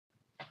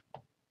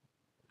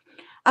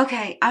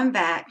Okay, I'm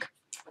back.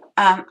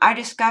 I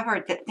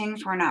discovered that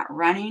things were not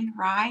running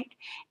right,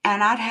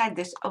 and I'd had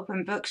this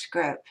open book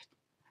script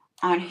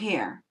on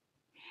here,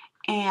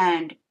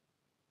 and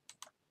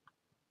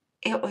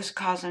it was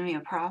causing me a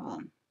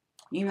problem.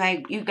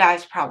 You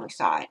guys probably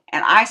saw it,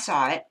 and I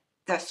saw it.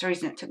 That's the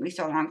reason it took me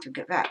so long to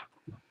get back.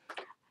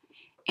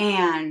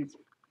 And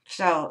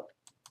so,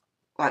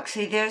 like,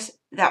 see this?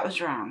 That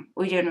was wrong.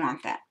 We didn't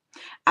want that.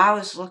 I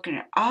was looking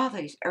at all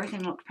these.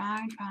 Everything looked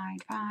fine, fine,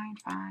 fine,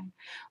 fine.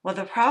 Well,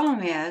 the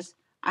problem is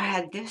I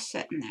had this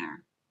sitting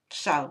there.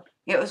 So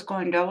it was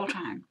going double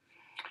time.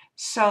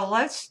 So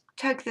let's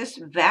take this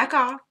back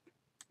off.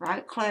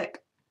 Right click.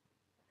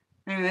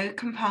 Remove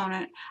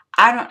component.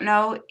 I don't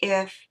know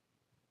if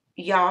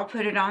y'all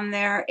put it on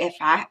there, if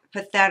I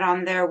put that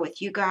on there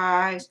with you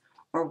guys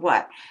or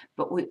what.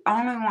 But we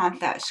only want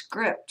that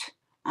script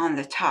on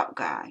the top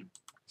guy.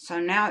 So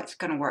now it's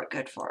going to work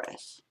good for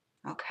us.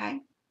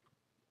 Okay.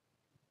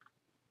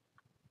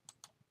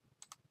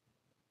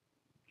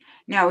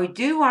 Now we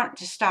do want it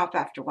to stop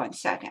after 1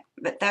 second,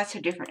 but that's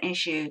a different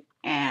issue,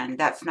 and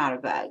that's not a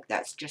bug.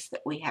 That's just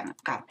that we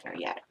haven't got there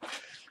yet.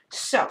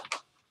 So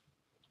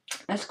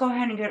let's go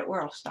ahead and get it where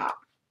it'll stop.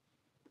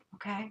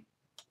 Okay.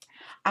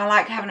 I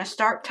like having a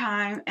start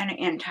time and an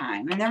end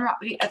time, and there might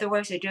be other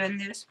ways of doing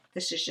this.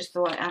 This is just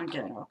the way I'm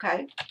doing it.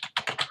 Okay.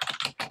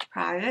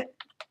 Private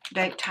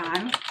date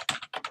time,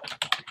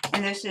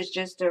 and this is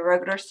just a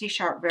regular C#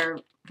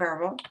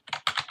 variable,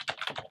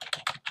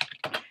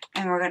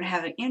 and we're going to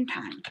have an end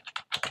time.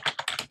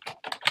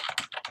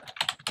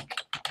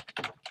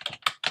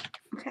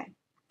 Okay.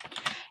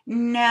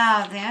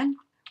 Now then,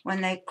 when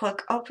they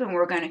click open,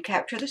 we're going to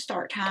capture the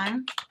start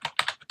time.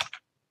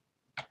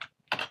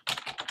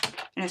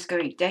 And it's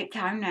going to be date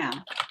time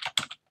now.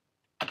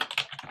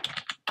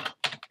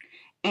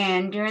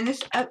 And during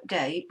this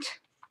update,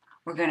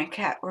 we're going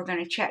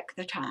to check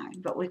the time,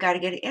 but we got to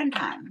get an end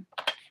time.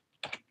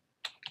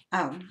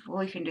 Oh, well,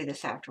 we can do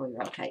this after we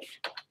rotate.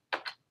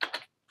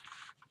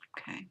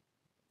 Okay.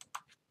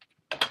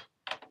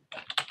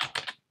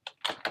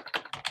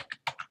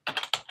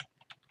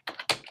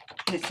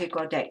 It's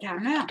equal date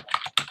time now.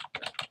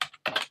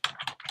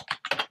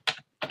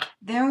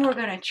 Then we're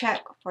going to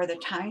check for the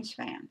time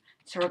span.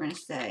 So we're going to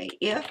say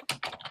if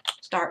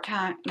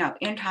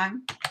end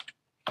time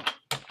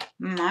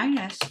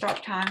minus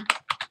start time,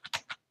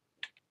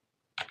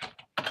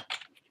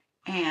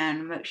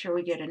 and make sure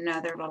we get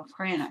another little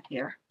print up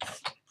here.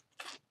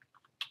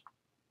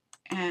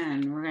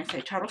 And we're going to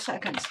say total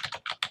seconds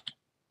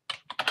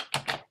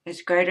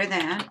is greater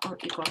than or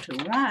equal to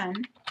 1.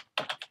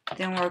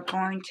 Then we're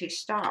going to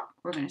stop.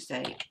 We're going to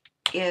say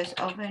is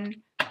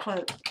open,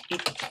 close,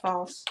 equals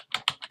false.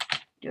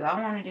 Do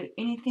I want to do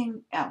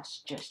anything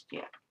else just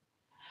yet?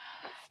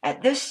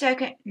 At this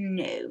second,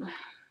 no.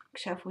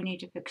 Except we need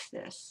to fix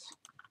this.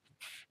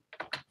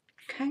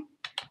 Okay,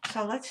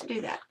 so let's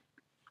do that.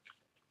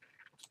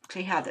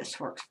 See how this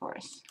works for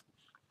us.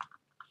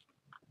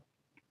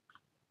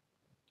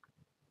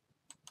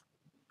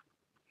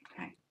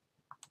 Okay.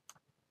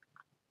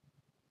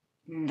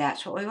 And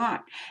that's what we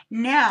want.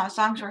 Now, as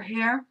long as we're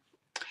here,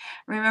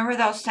 remember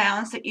those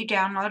sounds that you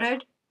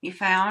downloaded, you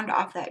found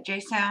off that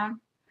JSound?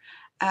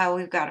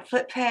 We've got a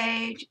flip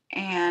page,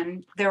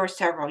 and there were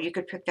several. You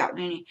could pick out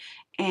many,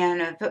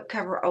 and a book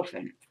cover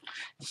open.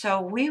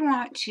 So we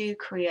want to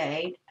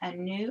create a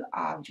new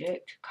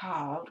object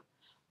called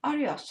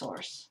audio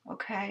source.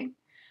 Okay.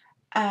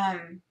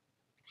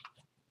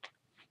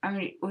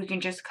 We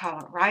can just call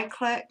it right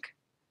click,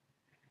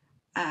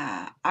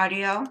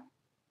 audio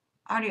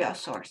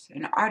source.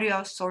 And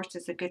audio source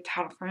is a good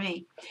title for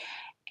me.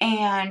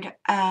 And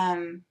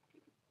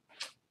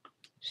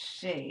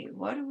see,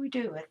 what do we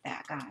do with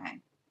that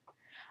guy?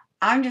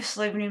 I'm just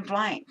leaving him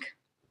blank.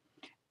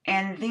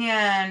 And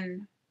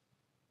then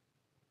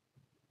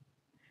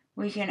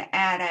we can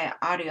add an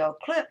audio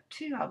clip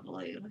too, I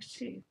believe. Let's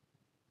see.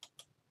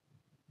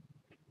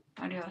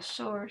 Audio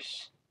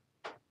source.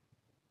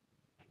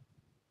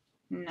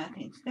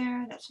 Nothing's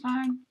there. That's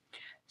fine.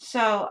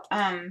 So,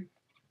 let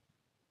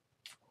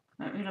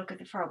me look at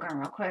the program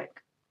real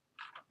quick.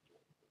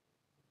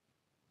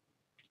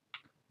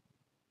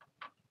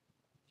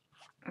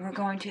 We're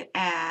going to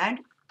add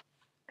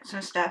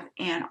some stuff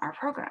in our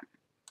program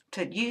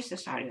to use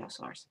this audio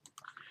source.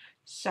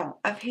 So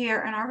up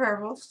here in our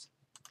variables,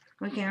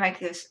 we can make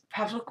this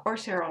public or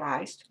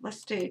serialized.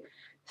 Let's do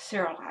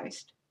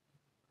serialized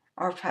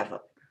or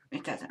public.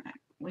 It doesn't matter.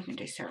 We can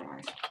do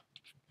serialized.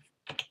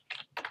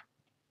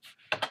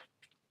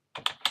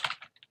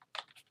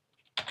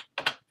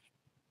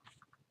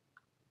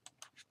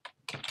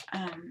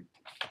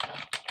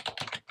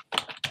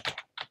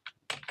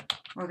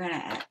 We're going to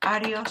add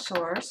audio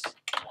source,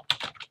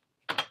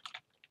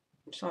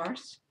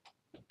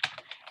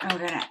 and we're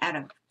going to add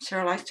a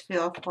serialized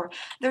field for,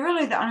 the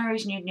only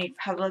reason you need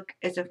public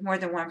is if more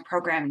than one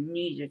program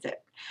needed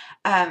it.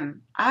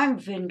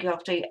 I've been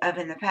guilty of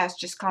in the past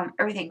just calling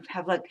everything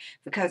public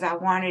because I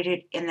wanted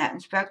it in that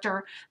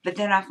inspector, but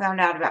then I found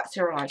out about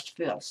serialized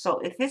fields. So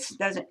if this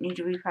doesn't need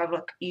to be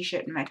public, you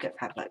shouldn't make it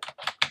public.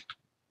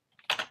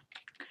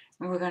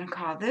 We're going to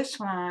call this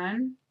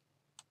one,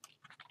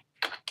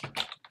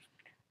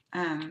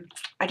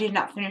 I did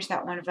not finish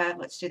that one above.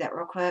 Let's do that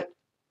real quick.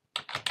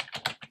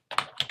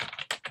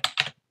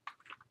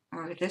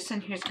 Or this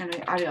one here's going to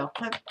be audio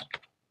clip.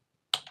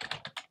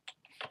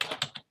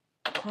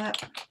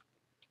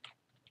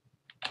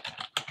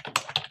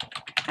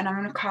 And I'm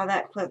going to call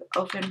that clip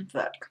open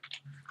book.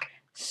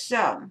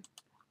 So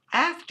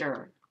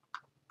after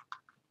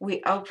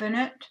we open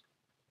it,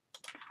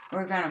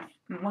 we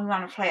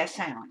want to play a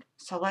sound.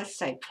 So let's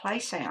say play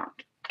sound.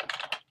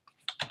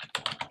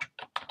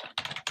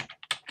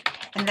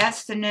 And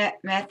that's the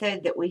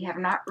method that we have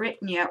not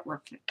written yet. We're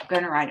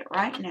going to write it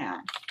right now.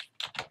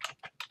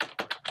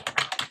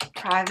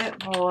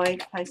 Private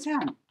void play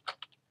sound.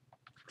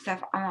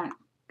 Except I want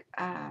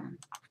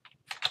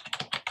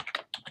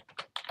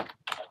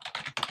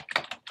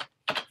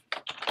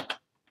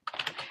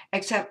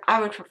except I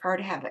would prefer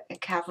to have a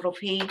capital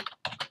P.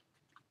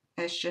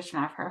 It's just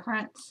my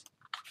preference.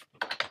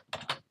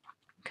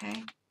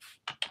 Okay.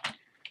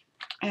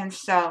 And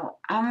so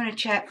I'm going to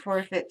check for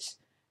if it's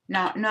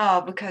not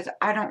null because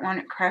I don't want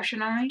it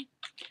crashing on me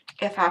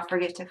if I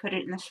forget to put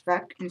it in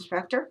the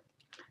inspector.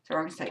 So we're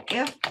going to say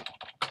if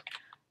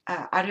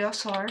audio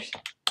source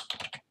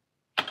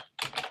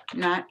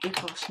not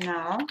equals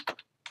null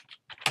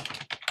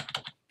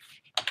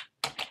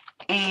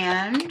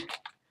and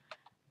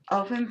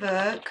open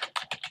book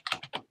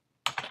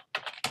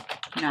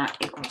not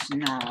equals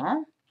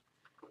null,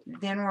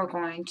 then we're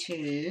going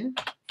to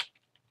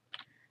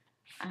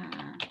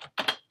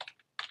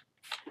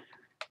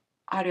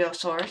audio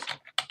source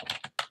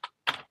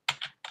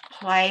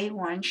play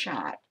one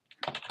shot,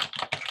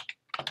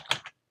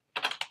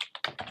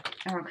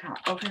 and we're going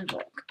to open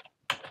book.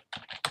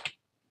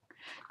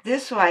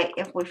 This way,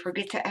 if we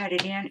forget to add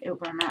it in, it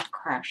will not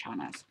crash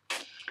on us.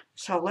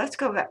 So let's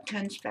go back to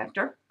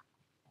inspector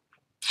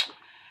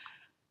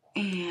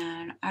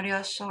and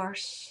audio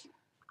source,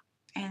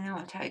 and then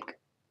we'll take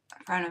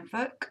front of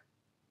book,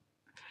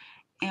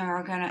 and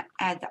we're going to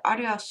add the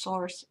audio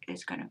source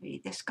is going to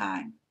be this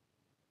guy,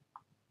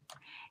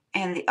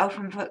 and the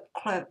open book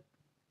clip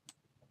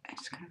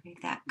is going to be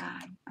that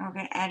guy, and we're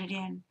going to add it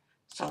in.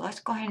 So let's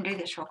go ahead and do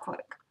this real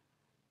quick.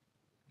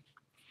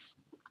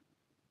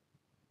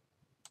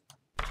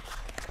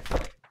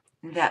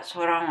 That's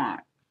what I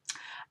want.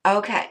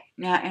 Okay,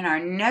 now in our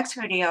next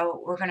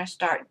video, we're going to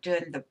start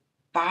doing the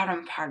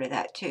bottom part of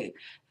that too,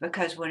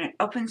 because when it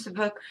opens the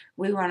book,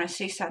 we want to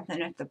see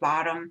something at the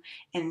bottom,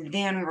 and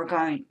then we're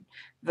going,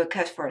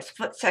 because for a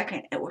split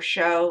second it will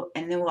show,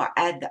 and then we'll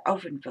add the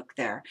open book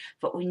there,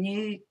 but we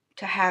need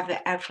to have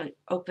it actually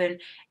open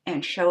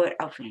and show it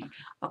opening.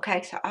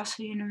 Okay, so I'll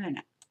see you in a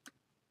minute.